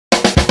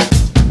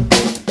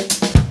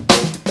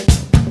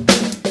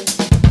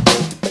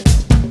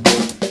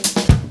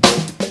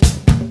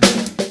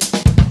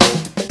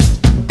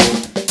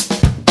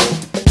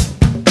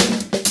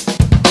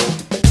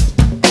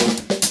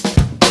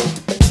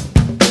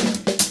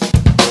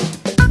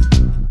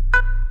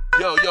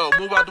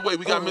move out the way.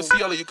 We got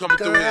Missy Elliott coming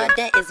through here. Girl,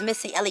 that is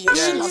Missy Elliott.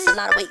 Yes. She lost a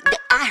lot of weight.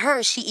 I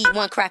heard she eat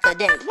 1 cracker a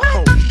day.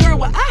 What? Girl,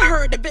 well, I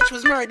heard the bitch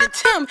was married to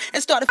Tim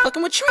and started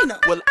fucking with Trina.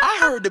 Well, I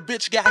heard the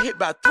bitch got hit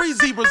by 3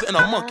 zebras and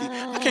a monkey.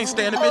 I can't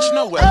stand the bitch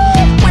nowhere.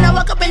 When I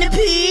woke up in the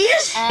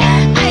peas,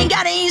 I ain't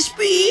gotta ain't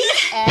speed.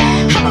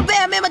 I'm a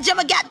bad man, my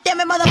jumper,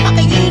 goddammit,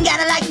 motherfucker, you ain't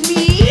gotta like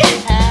me.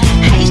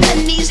 I ain't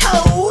studying these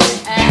hoes.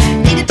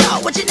 Need to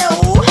talk what you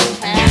know.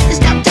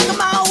 Stop talking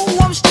my own.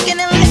 I'm sticking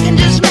and licking,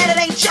 just mad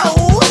it ain't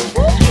chose.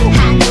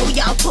 I know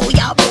y'all pull,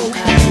 y'all broke.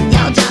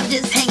 Y'all job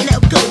just hanging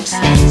up ghosts.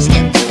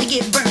 Step to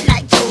get burnt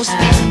like toast.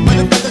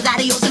 Motherfuckers,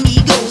 adios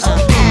amigos.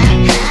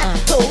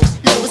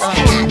 Post, lows.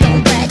 I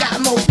don't brag, I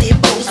mostly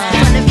boast.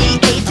 From the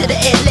VA to the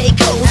LA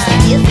coast.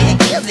 Yes,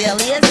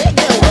 it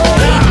go.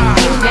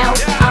 You know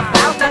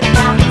about the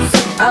cops.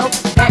 Oh,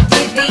 that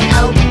did the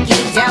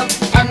okey doke.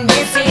 And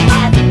Missy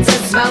had to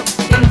smoke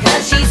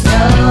because she's so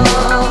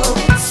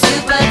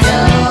super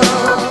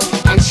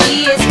dope. And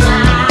she is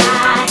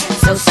fly,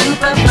 so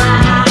super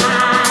fly.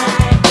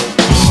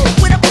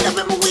 When I put up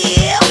in my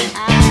wheel,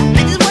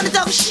 bitches wanna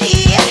talk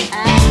shit.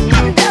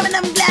 I'm dumb and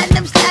I'm glad and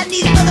I'm sliding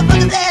these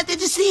motherfuckers' ass.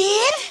 Did you see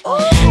it?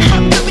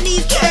 I'm gripping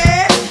these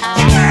curves.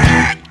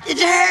 Did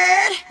you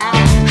heard?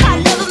 High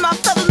levels, my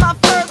feathers, my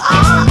furs.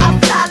 I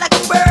fly like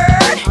a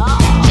bird.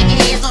 Shake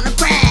your hands on the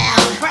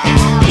ground.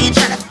 You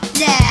tryna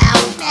now?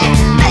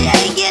 Now you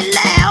ain't getting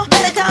loud.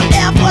 Better calm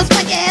down before I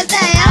smack your ass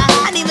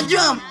down. I need my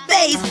drum,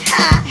 bass,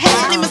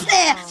 hi-hat. I need my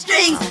snare,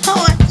 strings,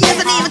 horn. Yes,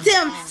 I need my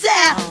Tim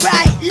sound.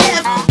 Right,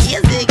 left.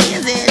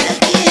 Is it?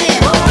 Look at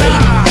it.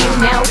 You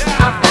know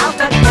about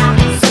the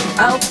cops.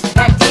 Oh,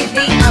 that did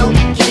the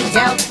okey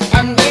doke.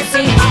 And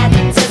Missy had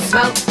to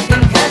smoke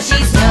because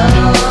she's so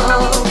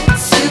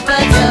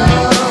super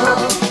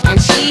dope. And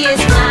she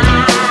is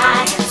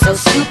fly, so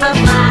super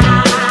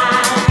fly.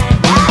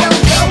 I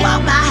don't go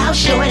out my house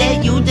showing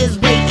that you just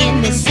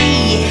waiting to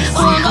see it.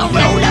 Or I'm gonna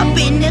roll up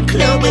in the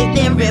club with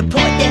them,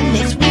 report them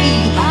next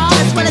week.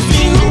 Just wanna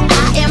see who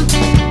I am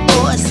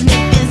or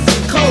sniffing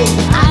some cold.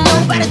 I know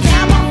by the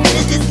time I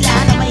finish this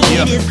line, I'ma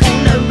hear this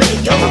on the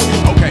radio.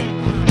 Okay.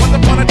 Once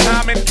upon a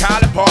time in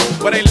College Park,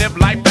 where they live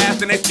life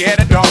fast and they scared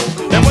of dark.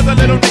 There was a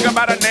little nigga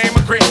by the name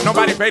of Chris.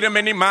 Nobody paid him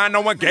any mind,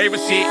 no one gave a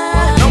shit.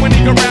 No one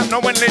he could rap, no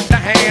one lent a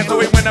hand. So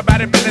he went about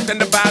his business and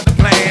devised a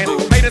plan.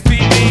 Made a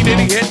CD, then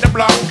he hit the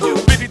block.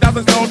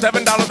 50,000 sold,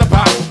 $7 a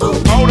pop.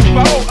 Hold a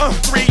foe,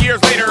 3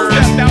 years later.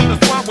 Stepped out the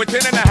swamp with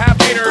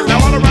 10.5 haters.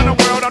 Now all around the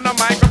world on the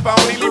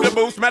microphone. He leave the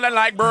booth smelling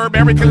like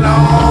Burberry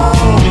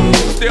cologne.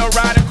 Still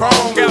riding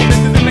chrome. Got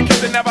bitches in the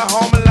kitchen, never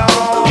home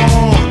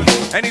alone.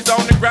 And he's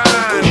on the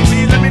grind.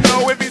 Please let me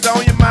know if he's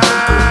on your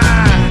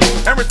mind.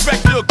 And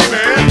respect you'll give me.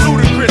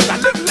 Ludacris, I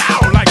live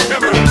loud like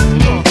Timber.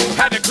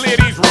 Had to clear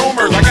these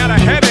rumors. I got a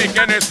headache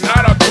and it's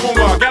not a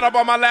tumor. Get up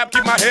on my lap,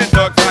 keep my head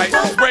tucked tight.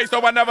 Spray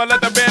so I never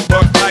let the bed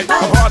bug bite.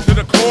 I'm hard to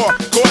the core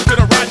to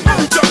the right.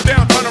 Jump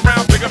down, turn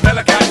around, pick a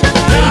pelican.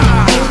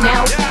 You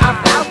know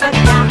about the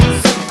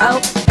cops. Oh,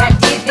 that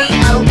did the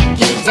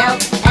okey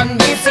doke. And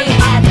Missy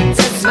had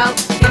to smoke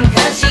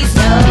because she's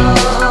so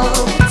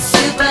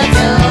super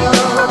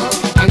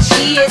dope. And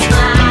she is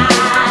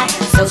fly,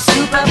 so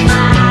super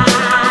fly.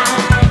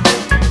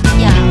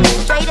 Yo,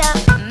 straight up,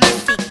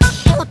 Missy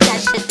killed that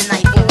shit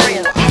tonight, for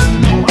real.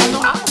 I know.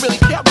 I don't really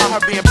care about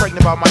her being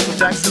pregnant about Michael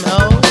Jackson.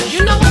 No.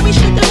 You know what we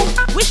should do?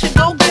 We should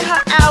go get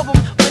her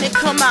album when it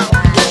come out.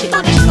 She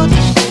go.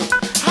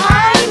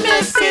 Hi,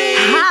 Missy.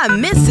 Hi,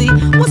 Missy.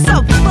 What's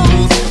up,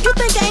 fools? You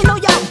think I ain't know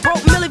y'all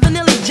broke Milli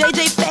Vanilli,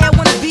 JJ Fad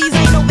wannabes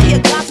ain't over here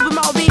gossiping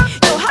about me?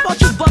 Yo, how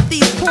about you buff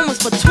these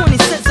Pumas for 20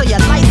 cents so your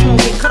lights won't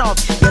get cut off?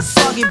 Your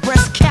soggy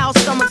breast, cow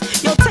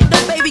stomachs. Yo, take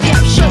the baby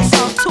gap shirts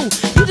off too.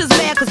 You just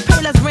mad cause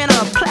Payless ran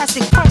out of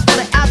plastic pumps for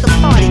the after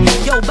party.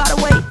 Yo, by the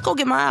way, go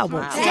get my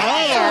album.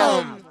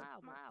 Damn.